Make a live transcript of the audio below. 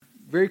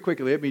Very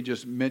quickly, let me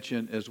just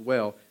mention as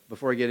well,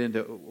 before I get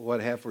into what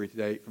I have for you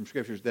today from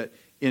Scriptures, that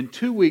in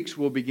 2 weeks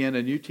we'll begin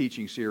a new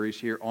teaching series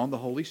here on the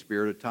Holy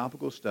Spirit, a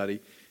topical study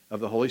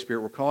of the Holy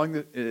Spirit. We're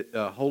calling it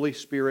Holy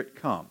Spirit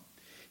Come.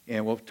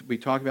 And we'll be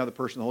talking about the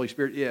person of the Holy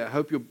Spirit. Yeah, I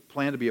hope you'll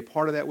plan to be a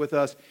part of that with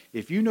us.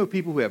 If you know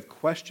people who have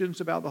questions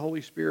about the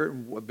Holy Spirit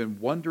and have been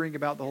wondering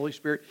about the Holy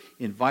Spirit,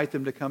 invite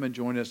them to come and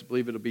join us. I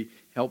believe it'll be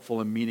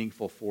helpful and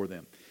meaningful for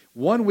them.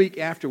 1 week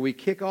after we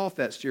kick off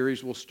that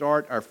series, we'll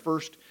start our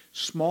first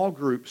small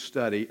group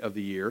study of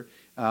the year,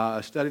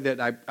 a study that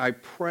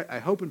I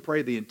hope and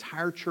pray the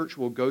entire church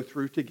will go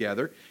through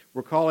together.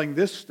 We're calling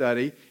this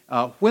study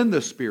When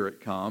the Spirit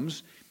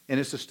Comes, and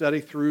it's a study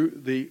through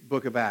the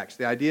book of Acts.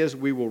 The idea is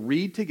we will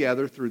read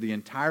together through the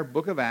entire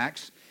book of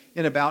Acts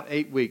in about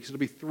 8 weeks. It'll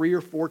be 3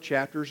 or 4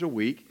 chapters a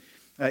week.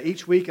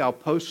 Each week I'll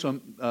post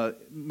some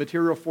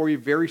material for you,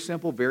 very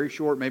simple, very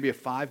short, maybe a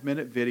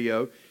 5-minute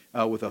video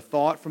with a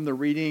thought from the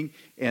reading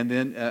and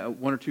then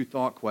 1 or 2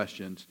 thought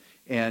questions.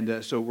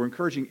 And so we're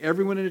encouraging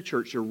everyone in the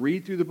church to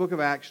read through the book of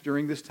Acts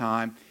during this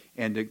time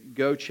and to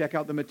go check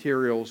out the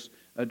materials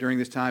during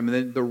this time. And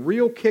then the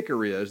real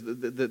kicker is,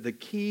 the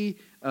key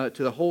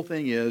to the whole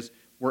thing is,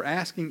 we're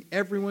asking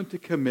everyone to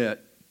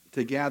commit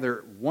to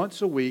gather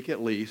once a week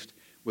at least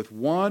with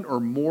 1 or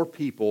more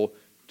people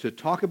to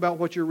talk about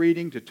what you're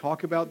reading, to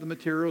talk about the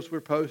materials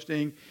we're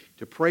posting,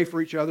 to pray for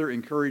each other,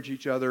 encourage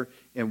each other,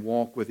 and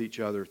walk with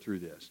each other through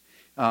this.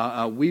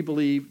 We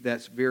believe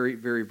that's very,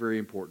 very, very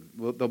important.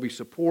 There'll be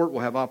support.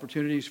 We'll have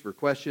opportunities for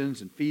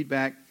questions and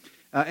feedback.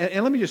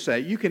 And let me just say,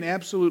 you can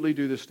absolutely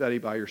do this study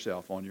by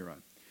yourself on your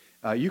own.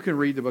 You can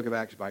read the book of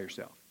Acts by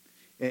yourself.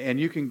 And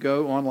you can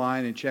go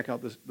online and check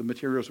out the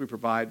materials we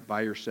provide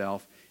by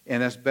yourself,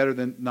 and that's better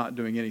than not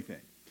doing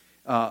anything.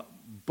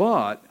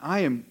 But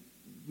I am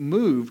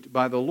moved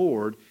by the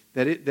Lord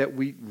that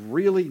we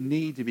really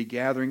need to be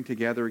gathering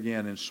together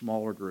again in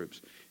smaller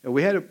groups.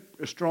 We had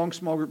a strong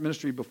small group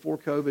ministry before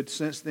COVID.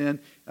 Since then,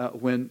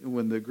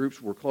 when the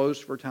groups were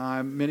closed for a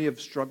time, many have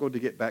struggled to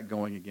get back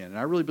going again. And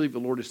I really believe the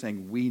Lord is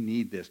saying, we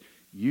need this.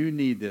 You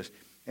need this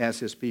as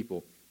His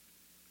people.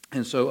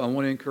 And so I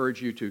want to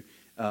encourage you to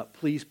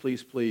please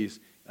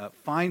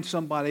find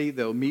somebody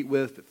that will meet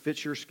with that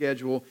fits your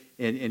schedule,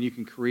 and you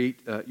can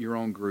create your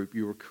own group.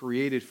 You were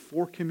created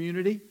for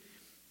community.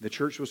 The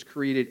church was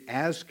created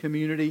as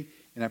community,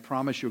 and I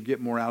promise you'll get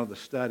more out of the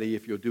study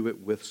if you'll do it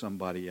with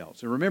somebody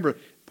else. And remember,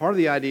 part of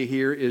the idea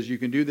here is you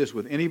can do this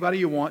with anybody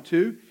you want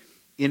to,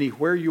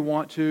 anywhere you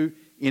want to,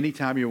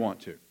 anytime you want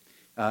to.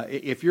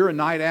 If you're a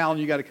night owl and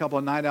you got a couple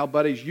of night owl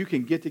buddies, you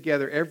can get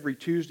together every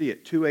Tuesday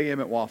at 2 a.m.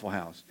 at Waffle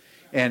House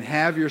and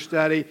have your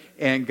study,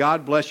 and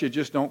God bless you,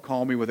 just don't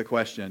call me with a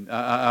question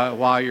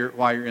while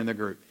you're in the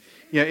group.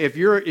 You know, if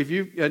you're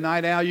a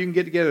night owl, you can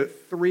get together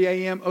at 3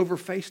 a.m. over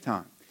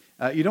FaceTime.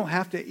 You don't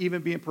have to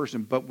even be in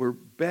person, but we're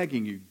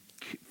begging you,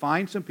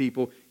 find some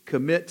people,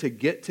 commit to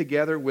get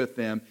together with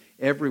them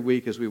every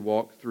week as we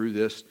walk through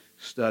this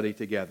study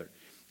together.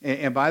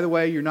 And by the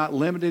way, you're not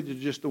limited to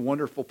just the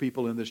wonderful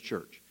people in this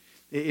church.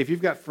 If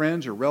you've got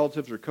friends or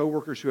relatives or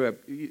coworkers who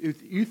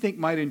you think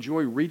might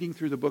enjoy reading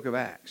through the book of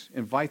Acts,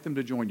 invite them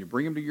to join you.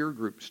 Bring them to your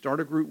group. Start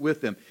a group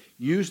with them.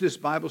 Use this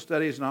Bible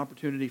study as an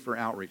opportunity for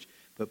outreach.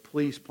 But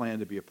please plan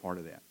to be a part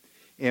of that.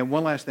 And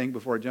one last thing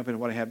before I jump into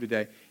what I have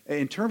today.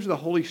 In terms of the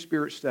Holy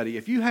Spirit study,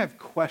 if you have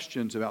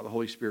questions about the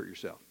Holy Spirit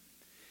yourself,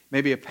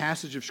 maybe a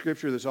passage of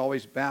Scripture that's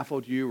always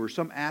baffled you, or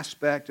some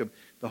aspect of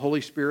the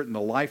Holy Spirit and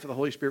the life of the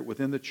Holy Spirit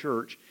within the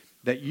church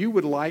that you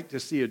would like to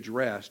see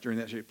addressed during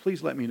that study,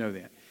 please let me know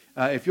that.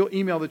 If you'll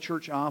email the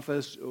church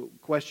office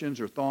questions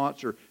or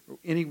thoughts or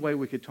any way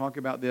we could talk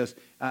about this,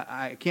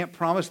 I can't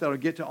promise that I'll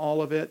get to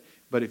all of it,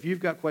 but if you've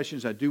got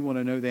questions, I do want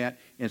to know that.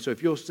 And so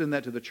if you'll send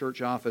that to the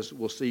church office,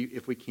 we'll see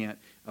if we can't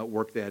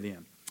work that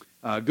in.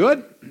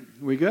 Good?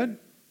 We good?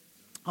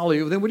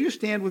 Hallelujah. Then would you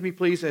stand with me,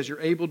 please, as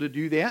you're able to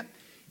do that,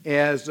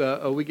 as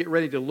we get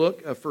ready to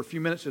look for a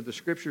few minutes at the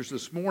Scriptures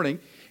this morning.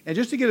 And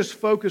just to get us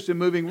focused and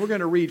moving, we're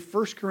going to read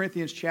 1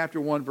 Corinthians chapter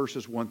 1,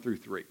 verses 1 through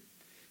 3.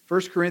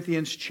 1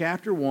 Corinthians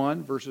chapter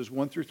 1, verses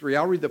 1 through 3.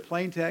 I'll read the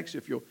plain text.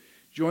 If you'll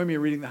join me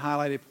in reading the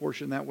highlighted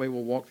portion, that way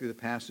we'll walk through the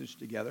passage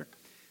together.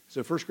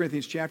 So 1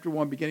 Corinthians chapter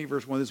 1, beginning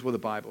verse 1, this is what the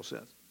Bible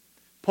says.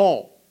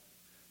 Paul,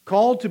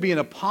 called to be an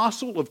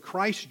apostle of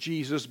Christ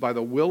Jesus by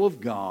the will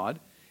of God,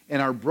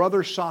 and our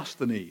brother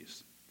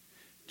Sosthenes,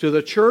 to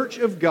the church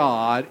of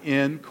God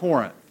in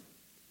Corinth,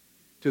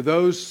 to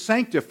those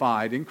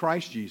sanctified in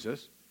Christ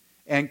Jesus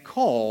and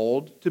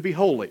called to be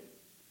holy,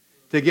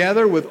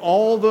 together with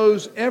all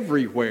those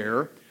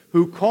everywhere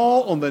who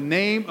call on the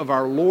name of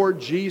our Lord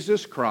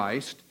Jesus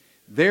Christ,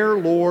 their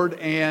Lord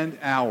and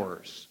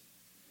ours.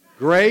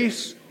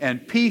 Grace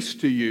and peace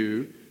to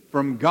you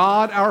from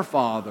God our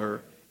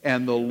Father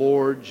and the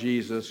Lord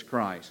Jesus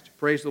Christ.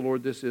 Praise the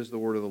Lord. This is the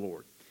word of the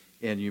Lord.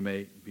 And you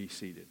may be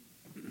seated.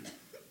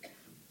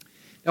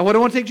 Now, what I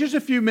want to take just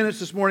a few minutes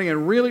this morning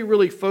and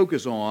really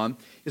focus on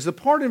is the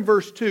part in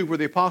verse 2 where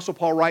the Apostle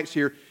Paul writes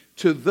here,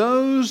 to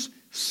those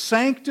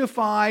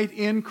sanctified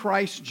in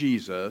Christ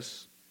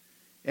Jesus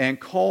and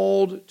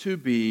called to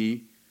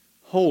be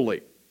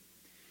holy.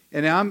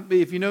 And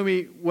if you know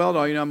me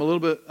well, you know I'm a little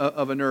bit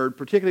of a nerd,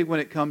 particularly when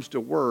it comes to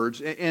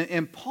words.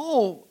 And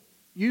Paul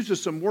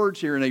uses some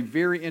words here in a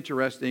very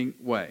interesting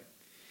way.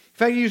 In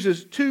fact, he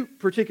uses two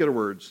particular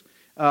words,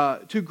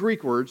 two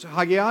Greek words,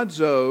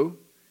 hagiadzo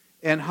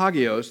and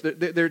hagios.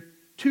 They're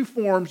two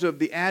forms of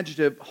the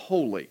adjective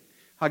holy.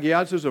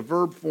 Hagiadzo is a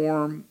verb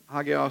form,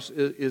 hagios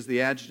is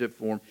the adjective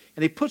form,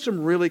 and he puts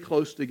them really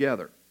close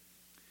together.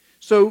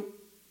 So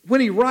when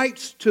he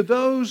writes to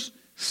those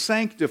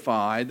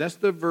sanctified, that's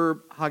the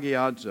verb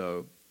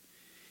hagiadzo,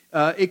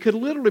 it could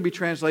literally be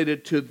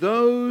translated to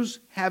those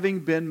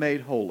having been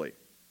made holy.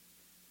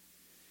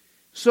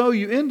 So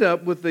you end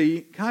up with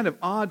the kind of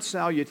odd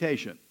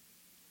salutation.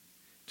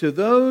 To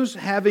those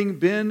having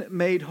been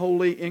made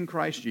holy in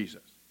Christ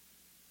Jesus,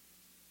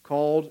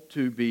 called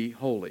to be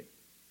holy.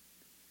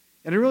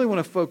 And I really want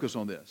to focus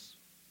on this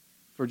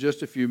for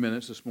just a few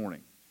minutes this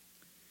morning.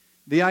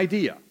 The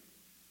idea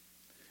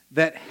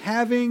that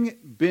having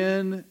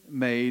been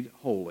made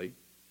holy,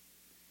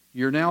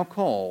 you're now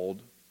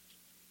called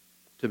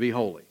to be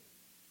holy.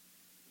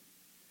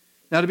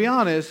 Now, to be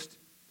honest,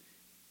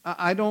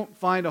 I don't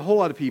find a whole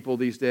lot of people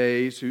these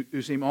days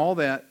who seem all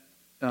that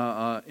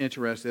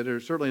interested, or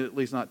certainly at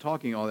least not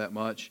talking all that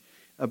much,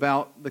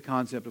 about the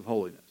concept of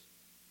holiness.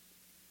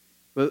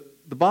 But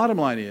the bottom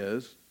line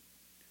is,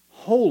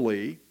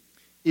 holy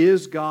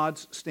is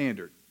God's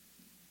standard.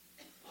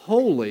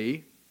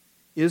 Holy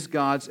is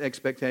God's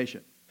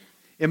expectation.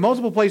 In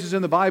multiple places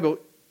in the Bible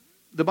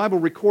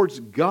records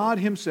God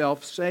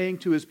himself saying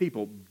to his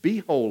people, "Be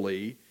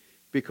holy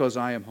because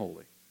I am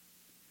holy.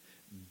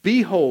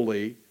 Be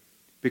holy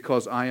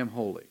because I am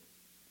holy."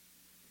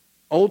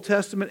 Old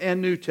Testament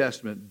and New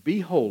Testament,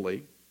 be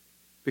holy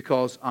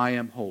because I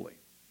am holy.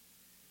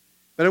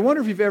 But I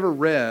wonder if you've ever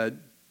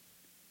read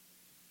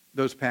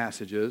those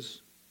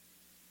passages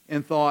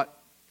and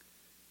thought,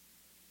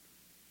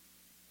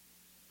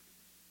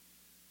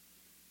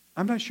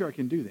 I'm not sure I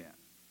can do that.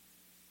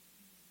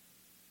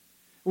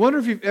 I wonder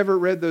if you've ever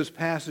read those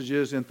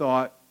passages and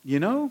thought,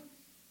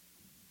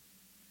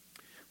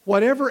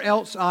 whatever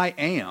else I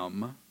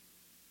am,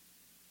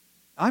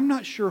 I'm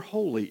not sure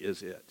holy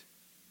is it.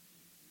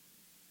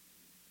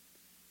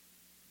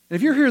 And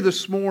if you're here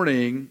this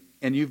morning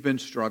and you've been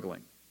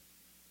struggling,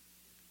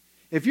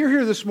 if you're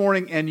here this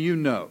morning and you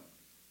know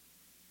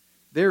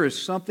there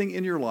is something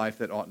in your life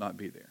that ought not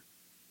be there,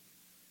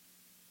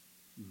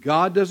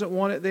 God doesn't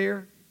want it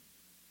there,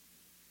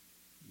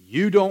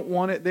 you don't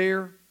want it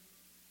there,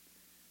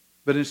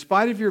 but in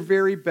spite of your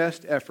very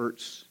best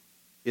efforts,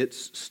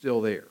 it's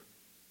still there.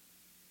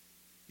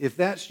 If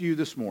that's you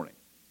this morning,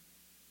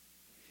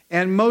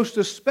 and most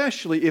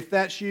especially if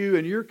that's you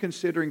and you're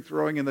considering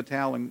throwing in the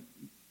towel and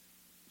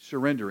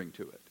surrendering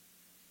to it,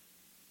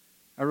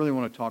 I really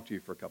want to talk to you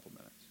for a couple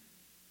minutes.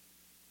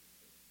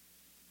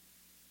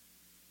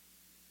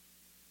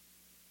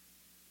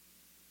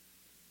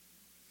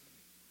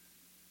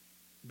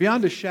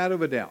 Beyond a shadow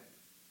of a doubt,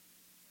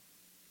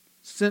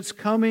 since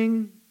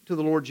coming to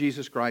the Lord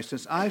Jesus Christ,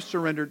 since I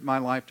surrendered my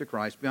life to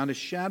Christ, beyond a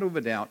shadow of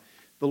a doubt,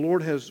 the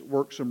Lord has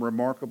worked some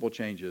remarkable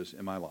changes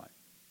in my life.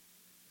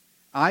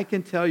 I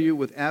can tell you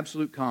with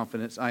absolute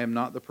confidence I am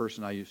not the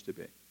person I used to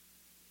be.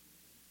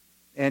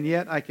 And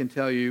yet I can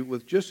tell you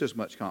with just as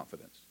much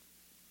confidence,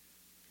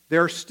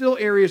 there are still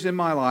areas in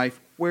my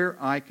life where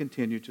I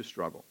continue to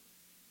struggle.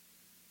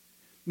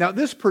 Now,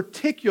 this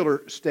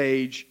particular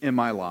stage in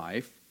my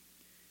life,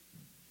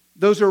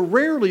 those are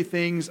rarely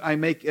things I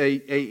make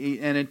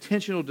an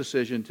intentional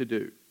decision to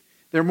do.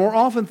 They're more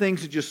often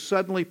things that just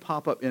suddenly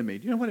pop up in me.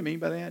 Do you know what I mean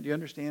by that? Do you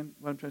understand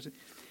what I'm trying to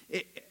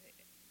say?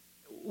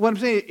 What I'm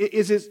saying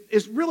is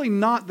it's really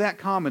not that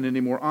common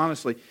anymore,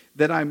 honestly,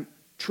 that I'm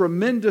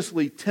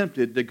tremendously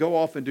tempted to go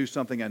off and do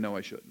something I know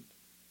I shouldn't.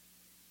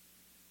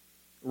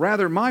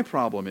 Rather, my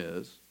problem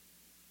is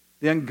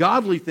the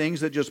ungodly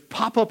things that just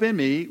pop up in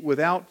me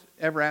without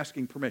ever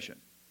asking permission.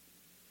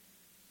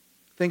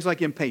 Things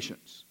like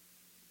impatience,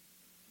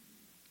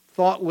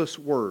 thoughtless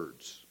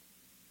words,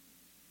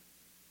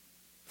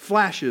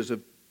 flashes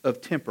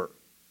of temper.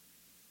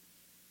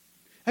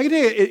 I can tell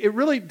you, it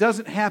really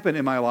doesn't happen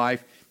in my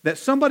life that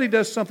somebody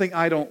does something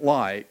I don't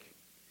like,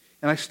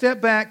 and I step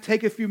back,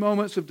 take a few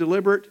moments of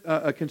deliberate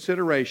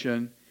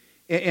consideration,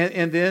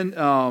 and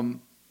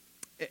then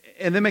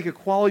make a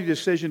quality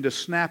decision to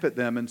snap at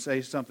them and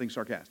say something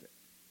sarcastic.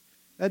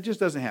 That just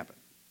doesn't happen.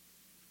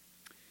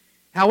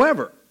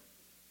 However,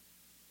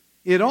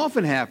 it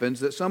often happens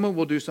that someone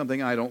will do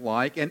something I don't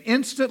like, and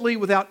instantly,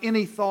 without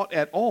any thought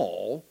at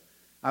all,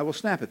 I will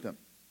snap at them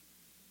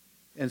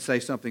and say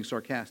something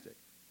sarcastic.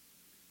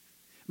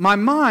 My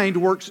mind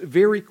works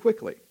very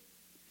quickly.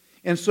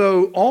 And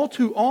so all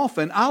too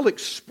often, I'll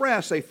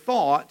express a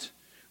thought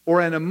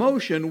or an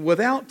emotion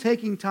without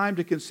taking time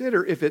to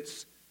consider if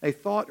it's a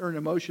thought or an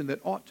emotion that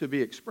ought to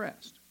be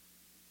expressed.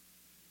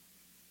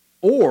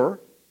 Or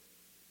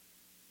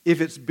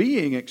if it's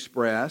being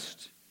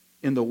expressed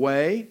in the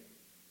way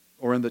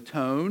or in the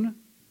tone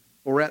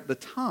or at the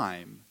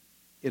time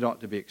it ought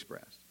to be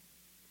expressed.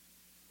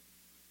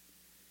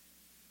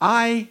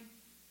 I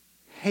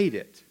hate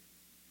it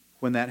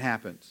when that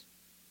happens.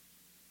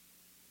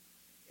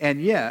 And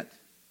yet,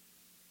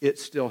 it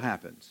still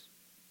happens.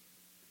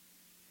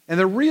 And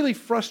the really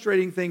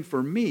frustrating thing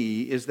for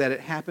me is that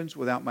it happens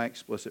without my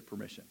explicit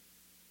permission.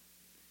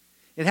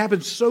 It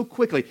happens so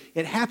quickly.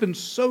 It happens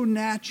so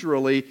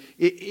naturally.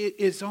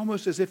 It's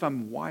almost as if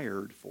I'm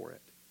wired for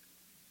it.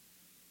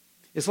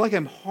 It's like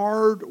I'm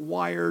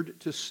hardwired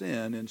to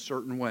sin in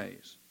certain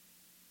ways.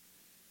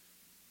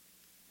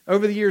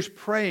 Over the years,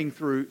 praying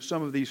through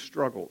some of these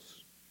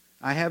struggles,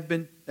 I have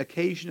been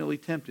occasionally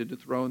tempted to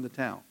throw in the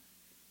towel.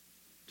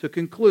 To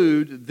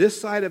conclude, this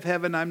side of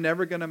heaven, I'm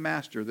never going to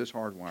master this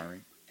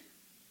hardwiring.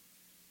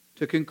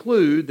 To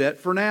conclude that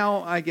for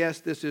now, I guess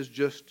this is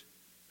just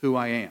who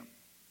I am.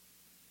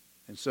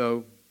 And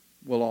so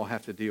we'll all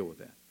have to deal with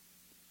that.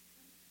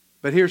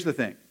 But here's the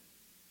thing.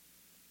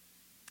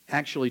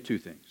 Actually, two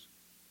things.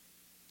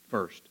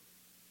 First,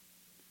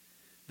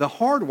 the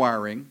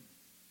hardwiring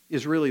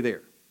is really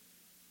there.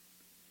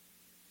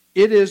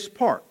 It is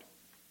part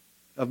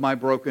of my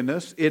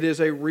brokenness. It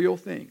is a real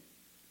thing.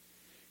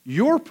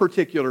 Your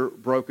particular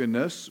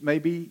brokenness may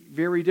be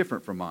very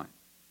different from mine.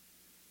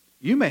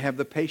 You may have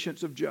the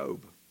patience of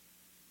Job,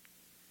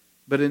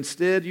 but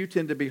instead you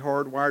tend to be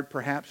hardwired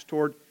perhaps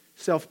toward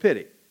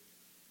self-pity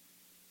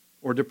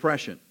or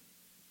depression,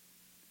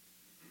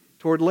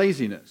 toward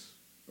laziness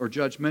or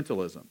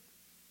judgmentalism.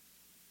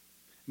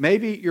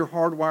 Maybe you're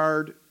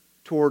hardwired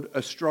toward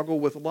a struggle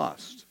with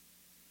lust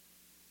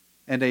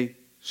and a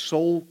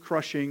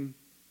soul-crushing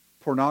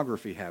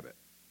pornography habit.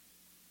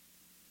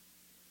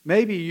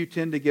 Maybe you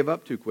tend to give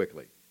up too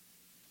quickly.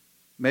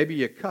 Maybe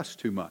you cuss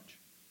too much.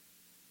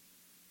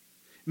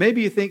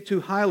 Maybe you think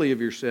too highly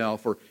of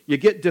yourself, or you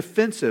get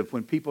defensive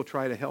when people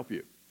try to help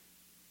you.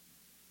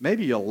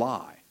 Maybe you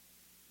lie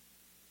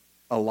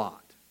a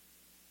lot.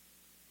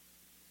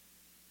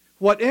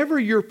 Whatever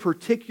your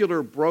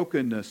particular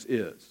brokenness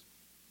is,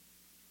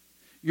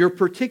 your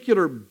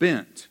particular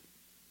bent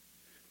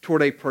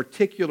toward a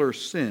particular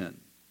sin,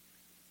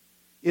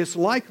 it's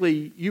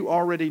likely you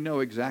already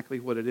know exactly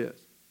what it is.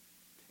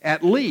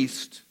 At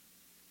least,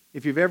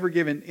 if you've ever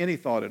given any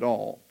thought at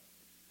all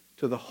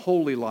to the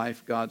holy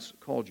life God's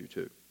called you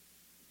to.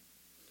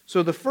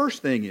 So the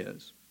first thing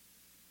is,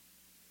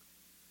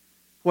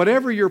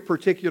 whatever your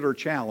particular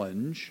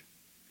challenge,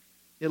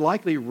 it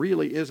likely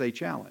really is a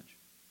challenge.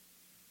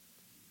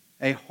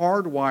 A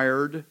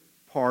hardwired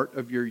part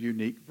of your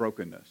unique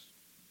brokenness.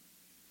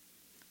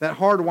 That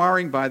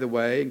hardwiring, by the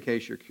way, in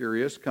case you're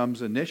curious,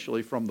 comes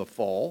initially from the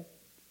fall.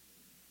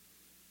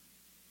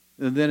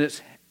 And then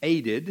it's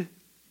aided,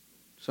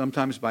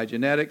 sometimes by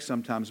genetics,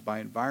 sometimes by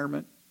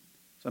environment,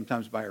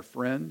 sometimes by our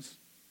friends,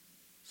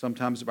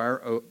 sometimes by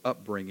our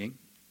upbringing,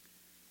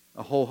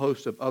 a whole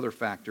host of other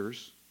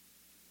factors.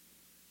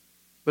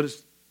 But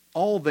it's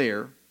all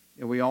there,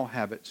 and we all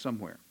have it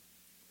somewhere.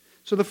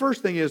 So the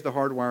first thing is the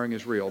hardwiring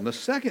is real. And the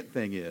second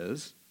thing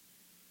is,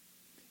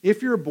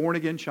 if you're a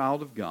born-again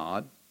child of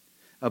God,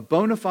 a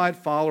bona fide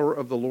follower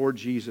of the Lord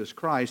Jesus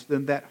Christ,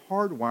 then that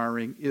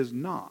hardwiring is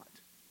not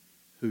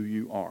who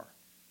you are.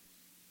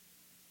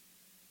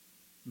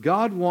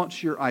 God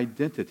wants your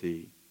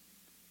identity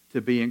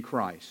to be in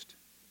Christ,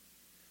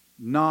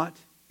 not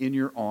in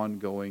your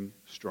ongoing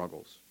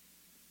struggles.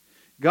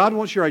 God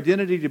wants your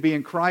identity to be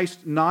in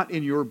Christ, not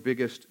in your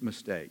biggest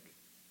mistake.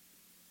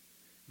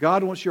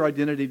 God wants your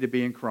identity to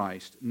be in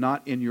Christ,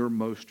 not in your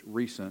most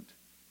recent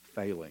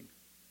failing.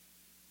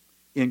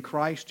 In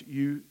Christ,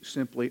 you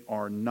simply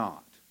are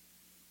not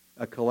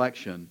a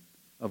collection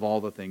of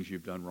all the things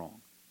you've done wrong.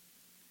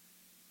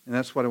 And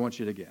that's what I want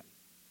you to get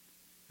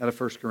out of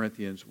 1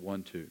 Corinthians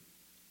 1:2.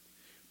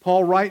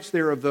 Paul writes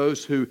there of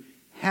those who,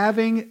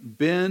 having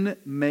been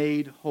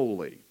made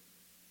holy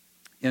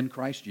in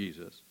Christ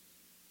Jesus,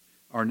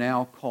 are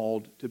now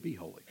called to be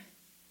holy.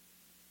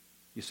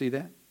 You see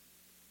that?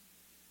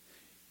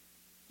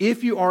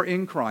 If you are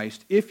in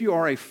Christ, if you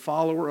are a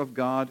follower of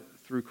God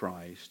through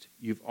Christ,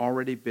 you've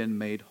already been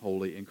made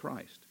holy in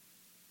Christ.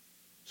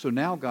 So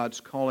now God's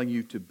calling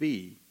you to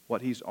be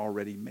what He's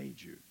already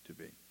made you to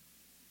be.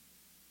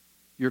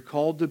 You're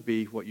called to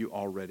be what you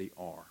already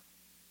are.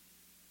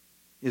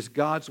 Is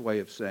God's way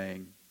of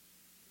saying,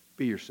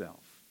 be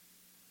yourself.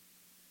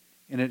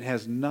 And it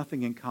has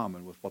nothing in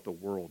common with what the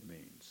world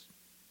means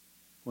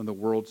when the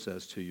world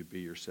says to you, be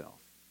yourself.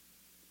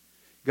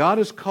 God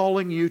is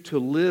calling you to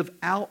live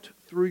out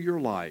through your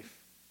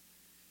life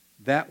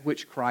that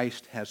which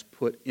Christ has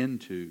put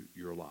into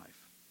your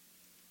life.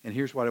 And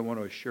here's what I want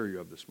to assure you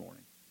of this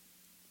morning.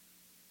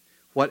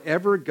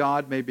 Whatever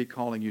God may be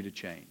calling you to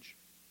change,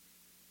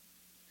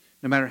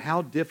 no matter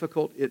how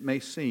difficult it may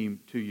seem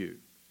to you,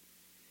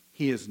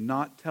 He is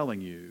not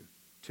telling you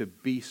to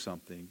be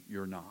something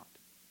you're not.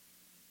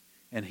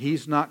 And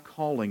He's not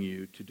calling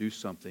you to do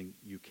something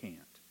you can't.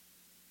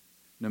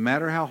 No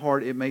matter how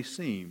hard it may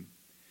seem,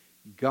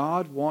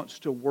 God wants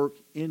to work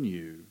in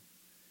you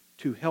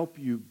to help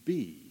you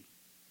be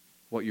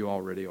what you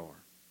already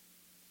are.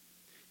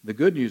 The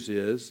good news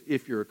is,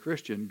 if you're a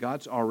Christian,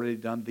 God's already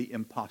done the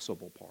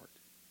impossible part.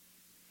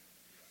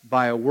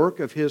 By a work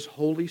of His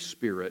Holy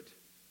Spirit,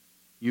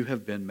 you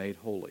have been made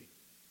holy.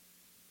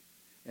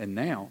 And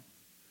now,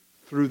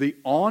 through the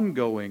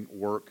ongoing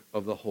work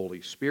of the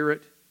Holy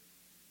Spirit,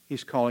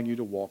 He's calling you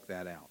to walk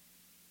that out.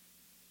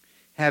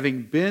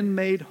 Having been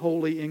made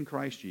holy in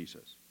Christ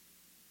Jesus,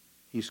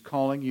 He's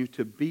calling you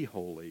to be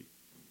holy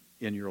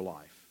in your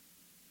life.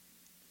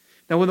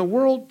 Now, when the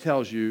world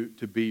tells you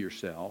to be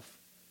yourself,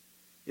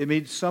 it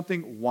means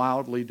something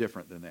wildly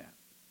different than that.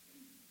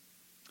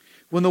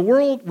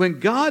 When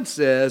God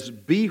says,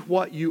 be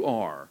what you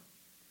are,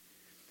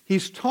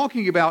 He's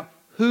talking about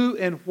who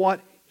and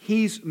what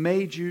He's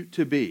made you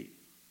to be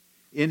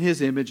in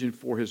His image and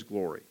for His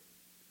glory.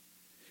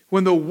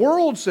 When the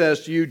world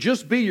says to you,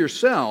 just be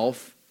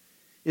yourself,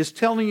 it's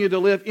telling you to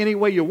live any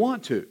way you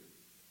want to,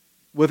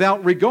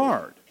 without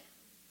regard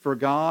for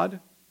God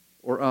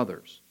or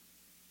others.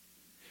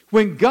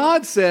 When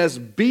God says,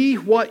 be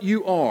what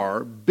you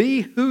are,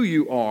 be who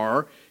you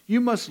are, you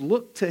must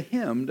look to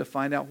Him to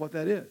find out what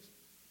that is.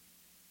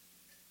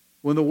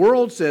 When the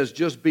world says,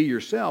 just be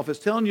yourself, it's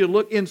telling you to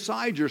look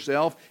inside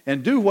yourself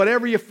and do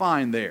whatever you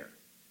find there.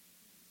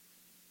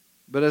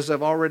 But as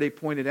I've already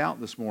pointed out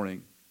this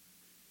morning,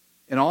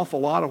 an awful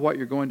lot of what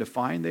you're going to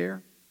find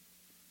there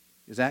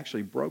is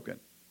actually broken,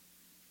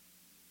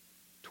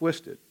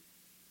 twisted,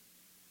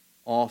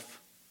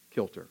 off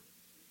kilter.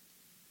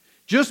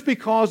 Just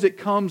because it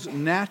comes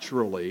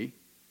naturally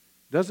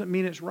doesn't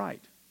mean it's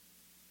right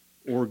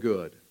or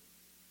good.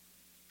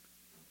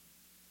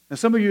 Now,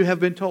 some of you have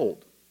been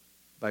told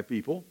by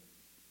people,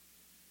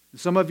 and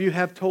some of you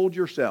have told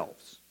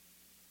yourselves,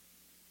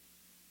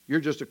 you're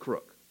just a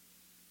crook.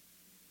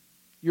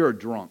 You're a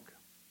drunk.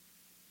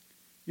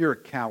 You're a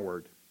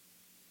coward.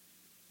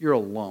 You're a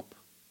lump.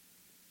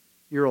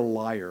 You're a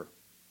liar.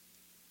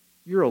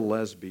 You're a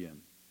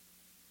lesbian.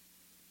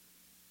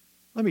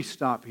 Let me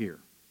stop here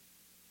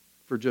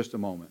for just a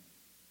moment.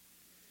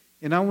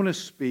 And I want to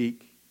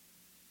speak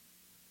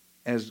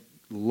as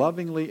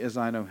lovingly as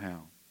I know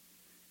how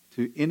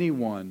to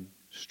anyone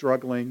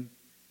struggling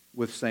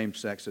with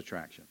same-sex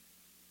attraction.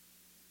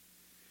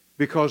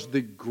 Because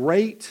the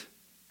great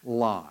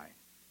lie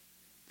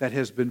that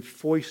has been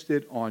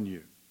foisted on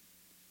you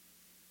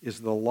is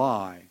the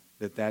lie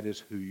that that is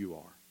who you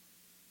are.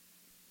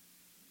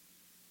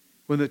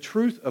 When the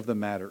truth of the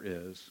matter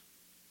is,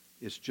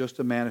 it's just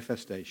a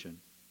manifestation,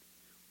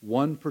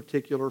 one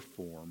particular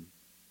form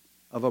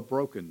of a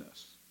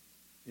brokenness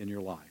in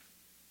your life.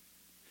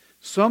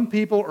 Some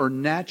people are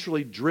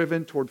naturally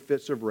driven toward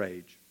fits of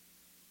rage.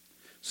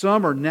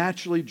 Some are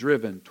naturally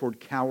driven toward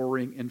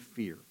cowering and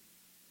fear.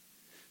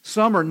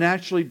 Some are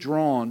naturally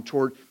drawn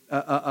toward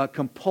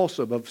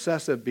compulsive,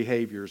 obsessive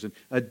behaviors and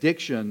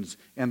addictions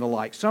and the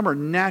like. Some are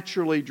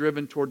naturally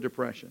driven toward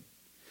depression.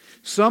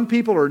 Some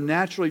people are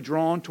naturally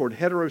drawn toward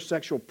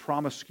heterosexual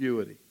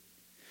promiscuity.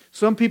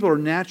 Some people are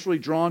naturally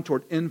drawn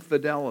toward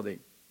infidelity.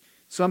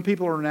 Some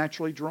people are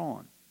naturally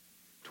drawn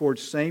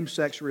towards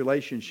same-sex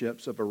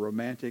relationships of a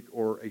romantic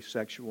or a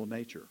sexual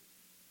nature.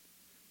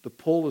 The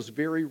pull is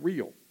very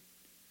real.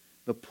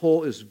 The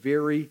pull is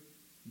very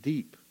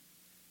deep.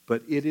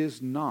 But it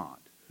is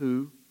not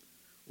who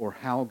or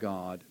how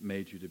God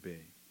made you to be.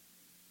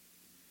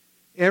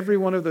 Every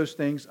one of those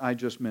things I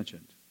just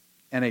mentioned,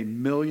 and a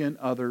million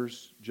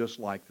others just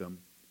like them,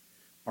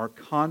 are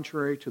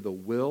contrary to the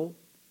will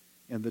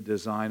and the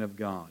design of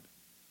God.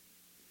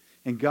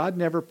 And God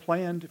never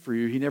planned for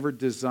you, He never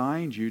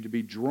designed you to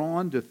be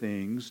drawn to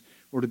things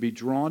or to be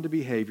drawn to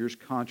behaviors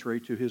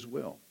contrary to His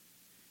will.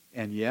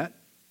 And yet,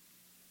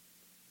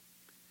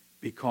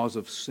 because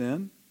of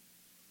sin,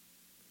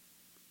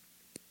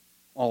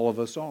 all of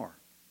us are.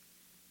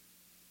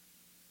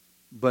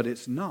 But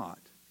it's not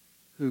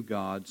who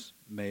God's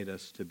made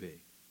us to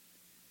be.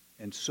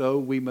 And so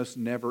we must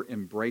never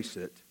embrace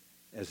it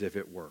as if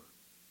it were.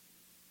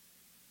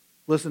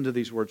 Listen to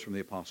these words from the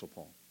Apostle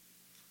Paul.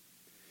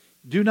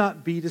 Do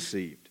not be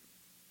deceived.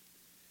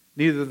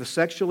 Neither the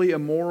sexually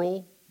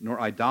immoral, nor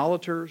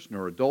idolaters,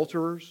 nor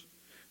adulterers,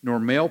 nor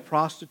male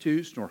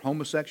prostitutes, nor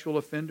homosexual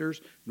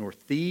offenders, nor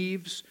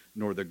thieves,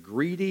 nor the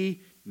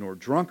greedy, nor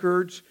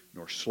drunkards,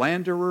 nor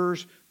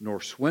slanderers, nor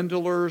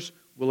swindlers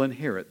will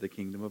inherit the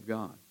kingdom of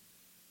God.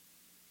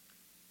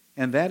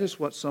 And that is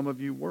what some of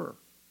you were.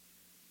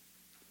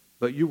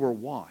 But you were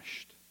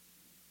washed.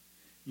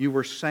 You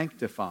were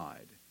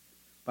sanctified.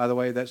 By the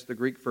way, that's the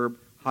Greek verb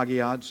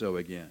hagiadzo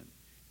again.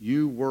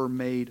 You were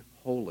made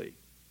holy.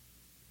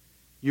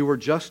 You were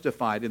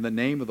justified in the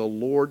name of the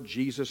Lord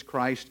Jesus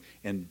Christ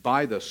and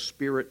by the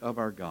Spirit of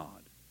our God.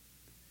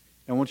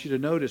 I want you to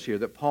notice here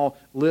that Paul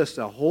lists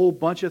a whole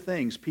bunch of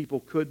things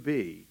people could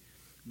be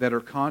that are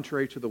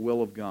contrary to the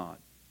will of God.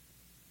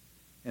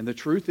 And the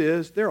truth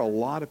is, there are a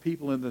lot of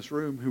people in this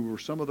room who were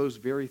some of those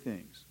very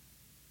things.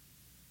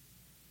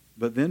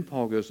 But then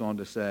Paul goes on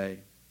to say,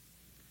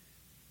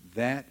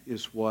 that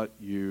is what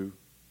you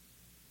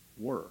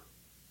were.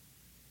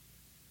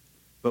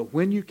 But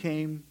when you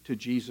came to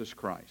Jesus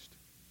Christ,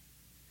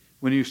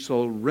 when you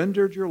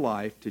surrendered your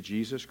life to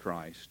Jesus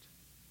Christ,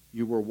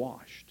 you were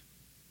washed.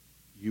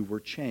 You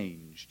were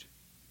changed.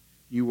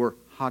 You were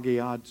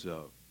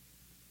hagiadzo.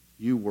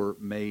 You were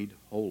made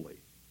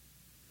holy.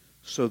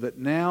 so that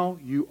now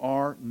you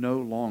are no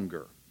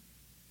longer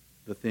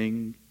the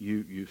thing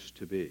you used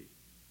to be.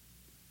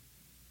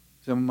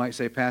 Someone might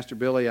say, Pastor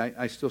Billy,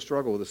 I still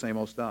struggle with the same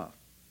old stuff.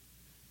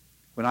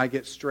 When I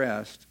get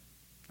stressed,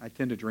 I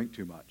tend to drink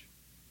too much.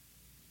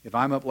 If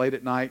I'm up late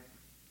at night,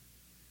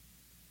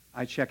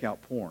 I check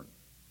out porn.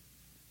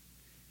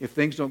 If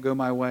things don't go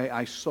my way,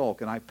 I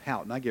sulk and I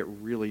pout and I get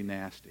really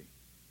nasty.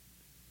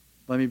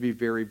 Let me be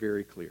very,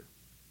 very clear.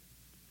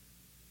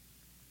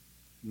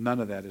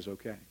 None of that is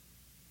okay.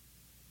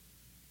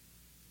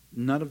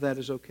 None of that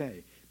is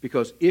okay.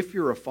 Because if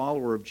you're a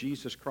follower of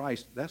Jesus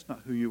Christ, that's not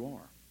who you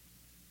are.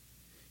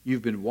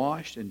 You've been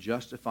washed and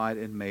justified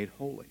and made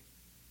holy.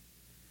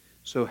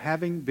 So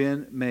having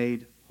been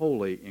made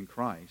holy in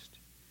Christ,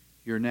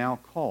 you're now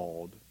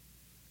called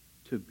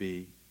to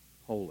be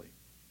holy.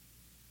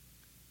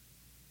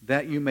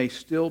 That you may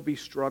still be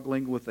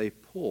struggling with a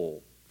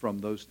pull from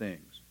those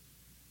things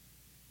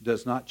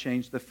does not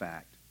change the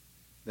fact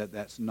that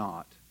that's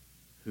not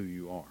who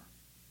you are.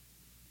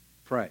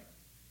 Pray,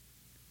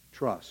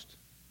 trust,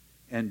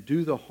 and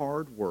do the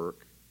hard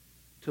work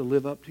to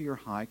live up to your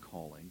high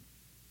calling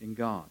in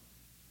God.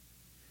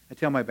 I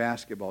tell my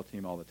basketball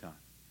team all the time,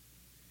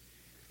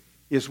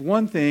 it's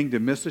one thing to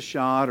miss a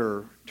shot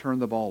or turn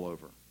the ball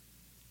over.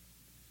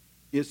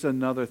 It's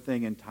another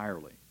thing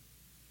entirely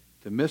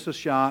to miss a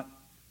shot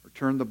or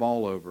turn the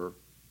ball over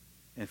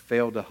and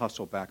fail to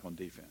hustle back on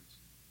defense.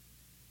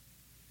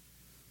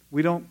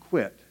 We don't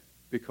quit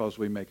because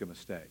we make a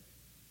mistake.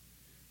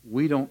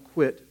 We don't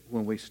quit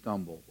when we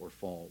stumble or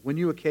fall. When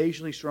you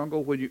occasionally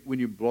struggle, when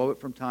you blow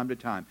it from time to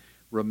time,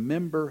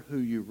 remember who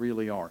you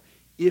really are.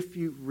 If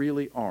you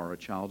really are a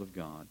child of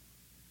God,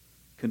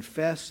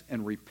 confess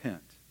and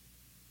repent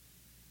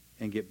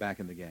and get back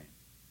in the game.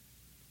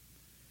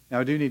 Now,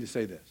 I do need to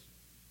say this.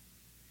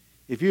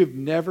 If you have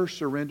never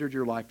surrendered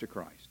your life to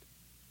Christ,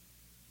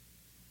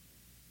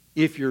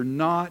 if you're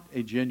not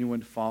a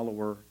genuine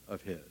follower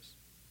of His,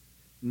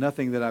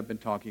 nothing that I've been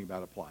talking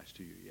about applies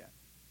to you yet.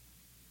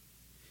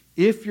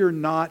 If you're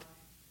not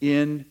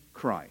in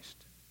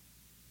Christ,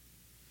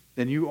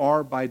 then you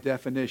are by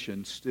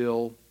definition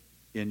still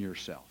in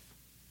yourself.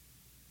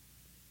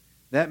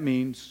 That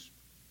means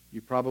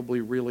you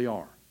probably really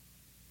are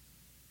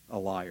a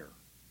liar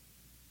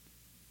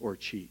or a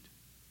cheat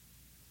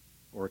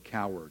or a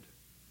coward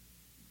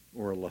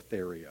or a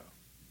Lothario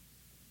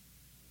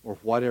or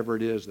whatever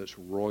it is that's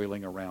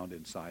roiling around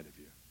inside of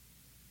you.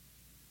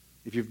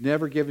 If you've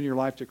never given your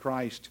life to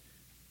Christ,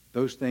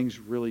 those things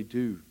really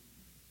do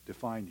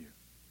define you.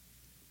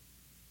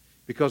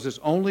 Because it's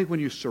only when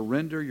you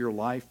surrender your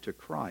life to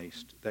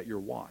Christ that you're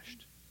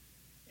washed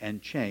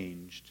and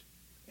changed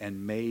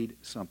and made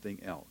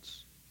something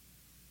else.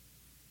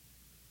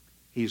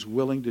 He's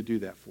willing to do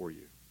that for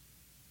you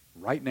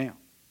right now.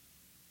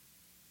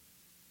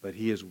 But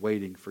He is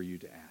waiting for you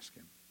to ask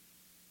Him.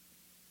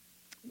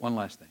 One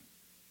last thing.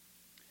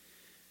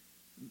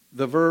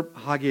 The verb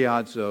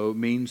hagiadzo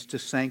means to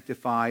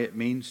sanctify, it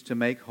means to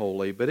make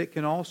holy, but it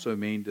can also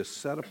mean to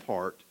set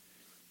apart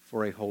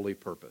for a holy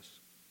purpose.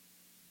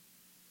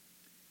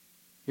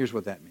 Here's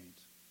what that means.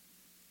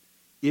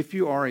 If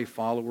you are a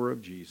follower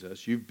of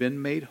Jesus, you've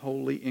been made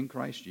holy in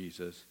Christ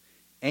Jesus,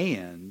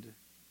 and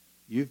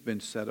you've been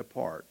set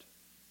apart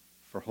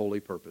for holy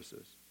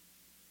purposes.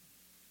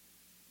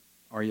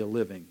 Are you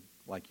living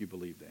like you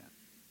believe that?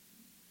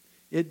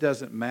 It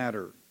doesn't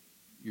matter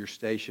your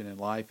station in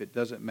life. It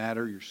doesn't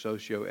matter your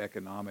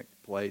socioeconomic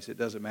place. It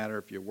doesn't matter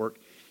if you work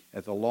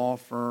at the law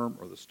firm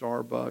or the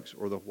Starbucks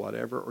or the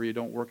whatever, or you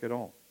don't work at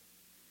all.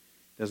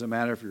 It doesn't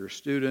matter if you're a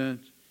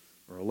student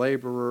or a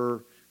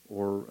laborer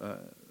or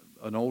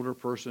an older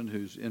person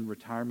who's in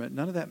retirement.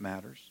 None of that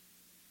matters.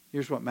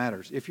 Here's what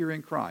matters. If you're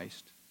in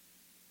Christ,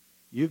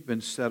 you've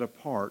been set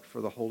apart for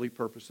the holy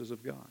purposes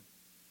of God.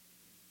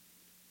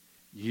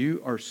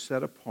 You are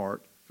set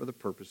apart for the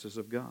purposes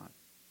of God.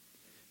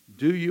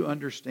 Do you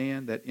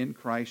understand that in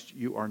Christ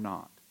you are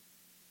not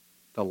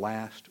the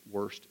last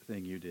worst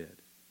thing you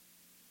did?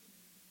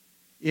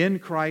 In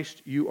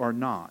Christ you are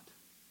not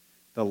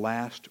the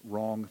last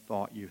wrong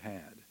thought you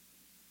had.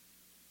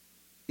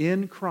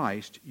 In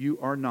Christ you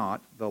are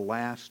not the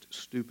last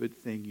stupid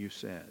thing you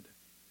said.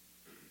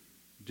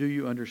 Do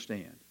you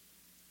understand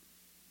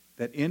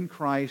that in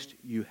Christ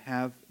you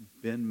have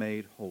been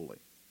made holy,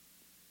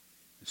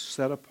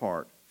 set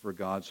apart for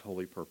God's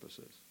holy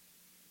purposes?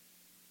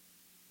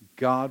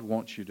 God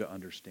wants you to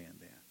understand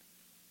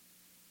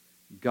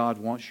that. God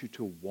wants you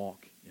to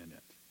walk in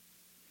it.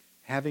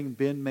 Having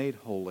been made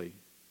holy,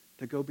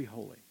 to go be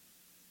holy.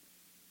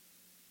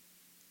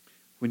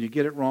 When you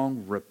get it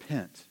wrong,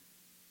 repent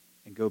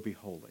and go be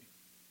holy.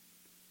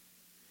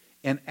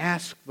 And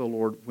ask the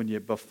Lord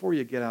before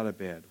you get out of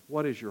bed,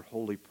 what is your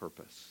holy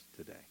purpose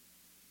today?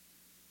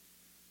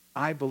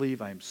 I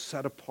believe I am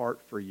set apart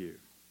for you.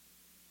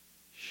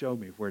 Show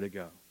me where to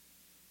go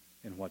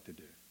and what to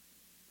do.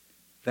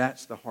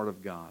 That's the heart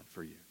of God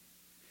for you.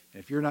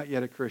 And if you're not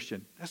yet a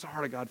Christian, that's the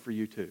heart of God for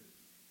you too.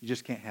 You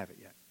just can't have it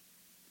yet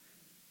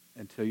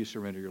until you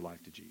surrender your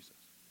life to Jesus.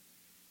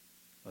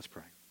 Let's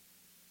pray.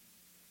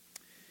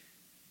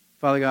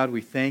 Father God, we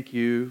thank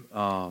you,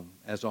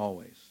 as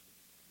always,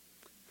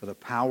 for the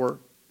power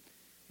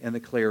and the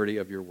clarity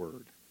of your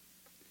word.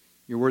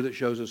 Your word that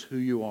shows us who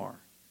you are,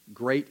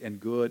 great and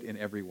good in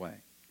every way.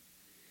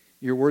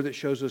 Your word that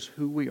shows us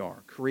who we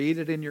are,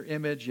 created in your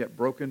image, yet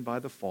broken by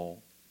the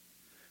fall,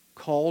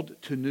 called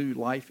to new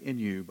life in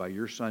you by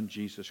your Son,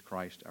 Jesus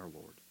Christ our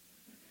Lord.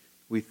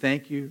 We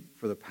thank you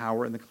for the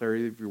power and the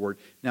clarity of your word.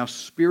 Now,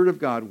 Spirit of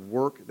God,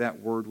 work that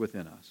word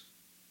within us.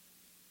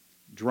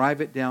 Drive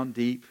it down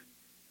deep.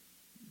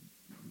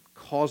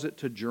 Cause it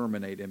to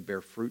germinate and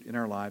bear fruit in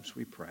our lives,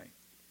 we pray.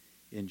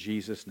 In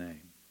Jesus'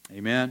 name.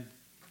 Amen.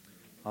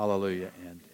 Hallelujah. And